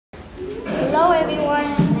Hello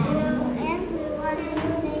everyone. Hello everyone.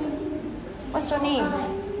 What's your name?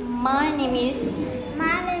 My name is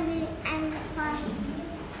Anh Khoa.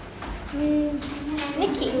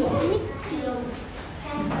 Nikki.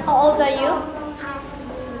 How old are you?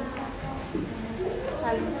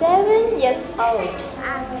 I'm 7 years old.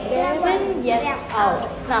 I'm 7 years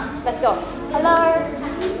old. Now, let's go. Hello.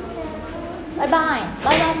 Bye bye.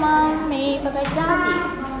 Bye bye mommy. Bye bye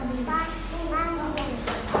daddy.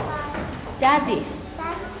 Daddy.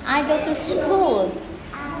 I go to school.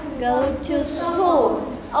 Go to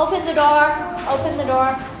school. Open the door. Open the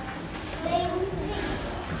door.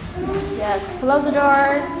 Yes, close the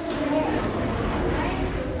door.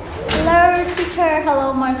 Hello teacher. Hello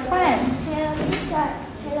my friends. Hello teacher.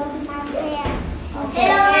 Hello my friend. Okay.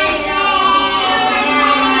 Hello my friend.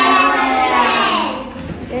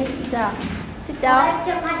 Okay, sit down. Sit down.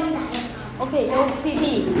 Okay, go pee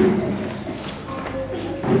pee.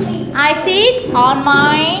 I sit on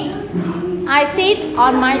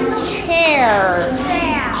my chair.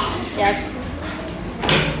 Yes.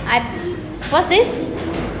 What's this?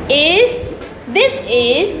 This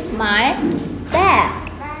is my bag.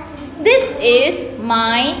 This is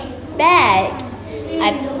my bag.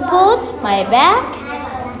 I put my bag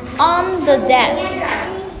on the desk.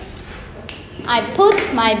 I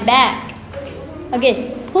put my bag.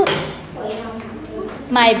 Okay, put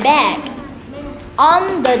my bag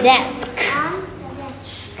on the desk.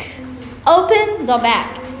 Open the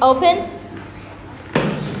bag. Open.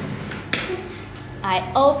 I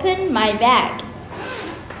open my bag.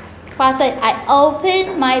 Khoa say, I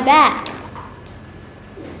open my bag.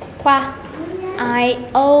 Khoa, I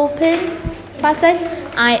open. Khoa say,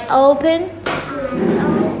 I open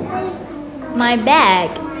my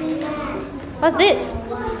bag. What's this?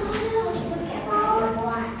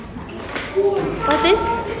 What's this?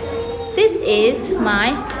 This is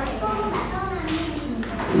my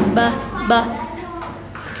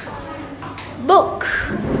book.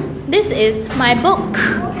 This is my book.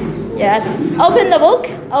 Yes. Open the book.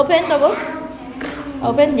 Open the book.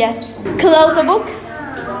 Open. Yes. Close the book.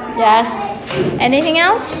 Yes. Anything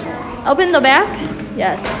else? Open the bag.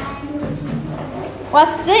 Yes.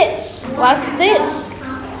 What's this? What's this?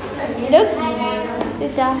 Look.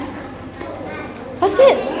 Sit down. What's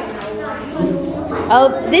this? Oh,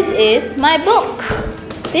 this is my book.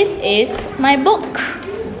 This is my book.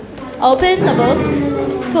 Open the book.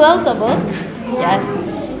 Close the book. Yes.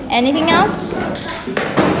 Anything else?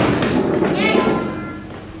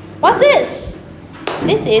 What's this?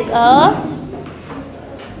 This is a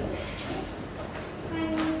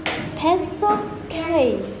pencil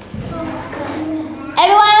case.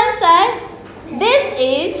 Everyone say, this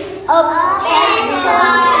is a pencil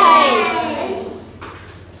case.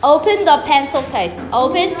 Open the pencil case.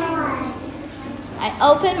 Open. I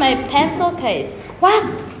open my pencil case.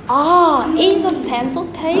 What's in the pencil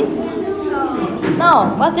case?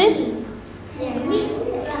 No, what's this?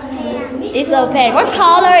 It's a pen. What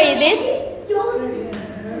color is this?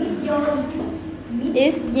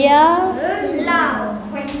 It's yellow.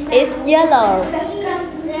 It's yellow.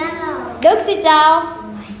 Look, sit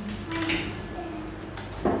down.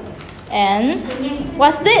 And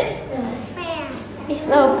what's this? It's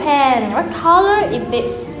a pen. What color is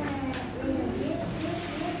this?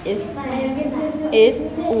 It's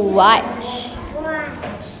white.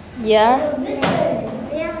 Yellow.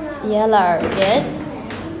 Good.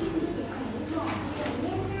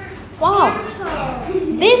 Wow.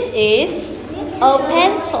 This is a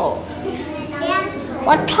pencil.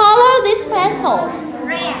 What color this pencil?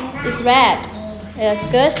 Red. It's red. Yes,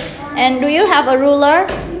 good. And do you have a ruler?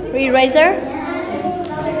 Eraser?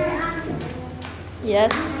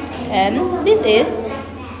 Yes. And this is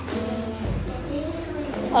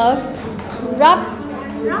a rubber.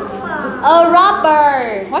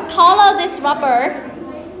 What color this rubber?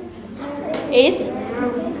 Is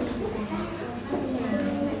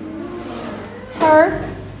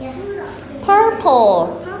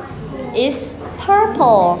purple. It's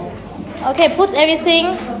purple. Okay, put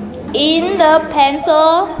everything in the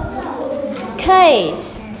pencil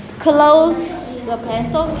case. Close the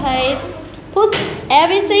pencil case. Put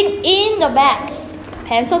everything in the bag.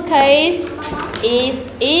 Pencil case is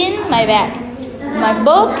in my bag. My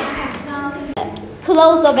book.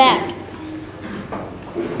 Close the bag.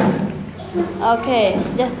 Okay,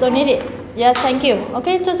 just don't need it. Yes, thank you.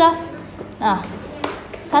 Okay, to just now.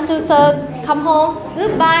 Time to come home.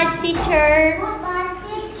 Goodbye, teacher.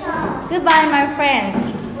 Goodbye, my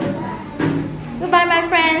friends. Goodbye, my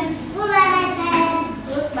friends.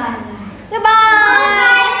 Goodbye.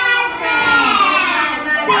 Goodbye.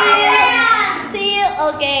 See you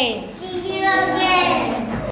again.